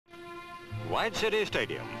White City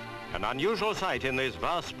Stadium, an unusual sight in this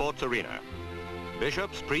vast sports arena.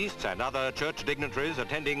 Bishops, priests and other church dignitaries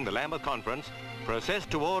attending the Lambeth Conference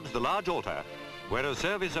processed towards the large altar where a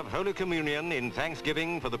service of Holy Communion in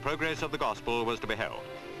thanksgiving for the progress of the gospel was to be held.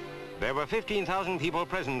 There were 15,000 people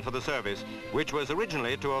present for the service, which was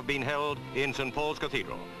originally to have been held in St. Paul's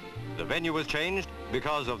Cathedral. The venue was changed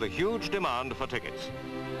because of the huge demand for tickets.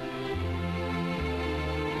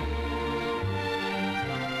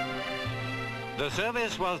 The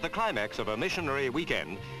service was the climax of a missionary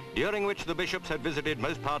weekend during which the bishops had visited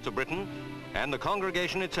most parts of Britain, and the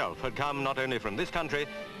congregation itself had come not only from this country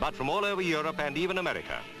but from all over Europe and even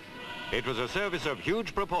America. It was a service of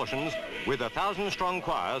huge proportions with a 1,000-strong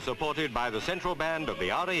choir supported by the central band of the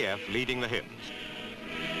RAF leading the hymns.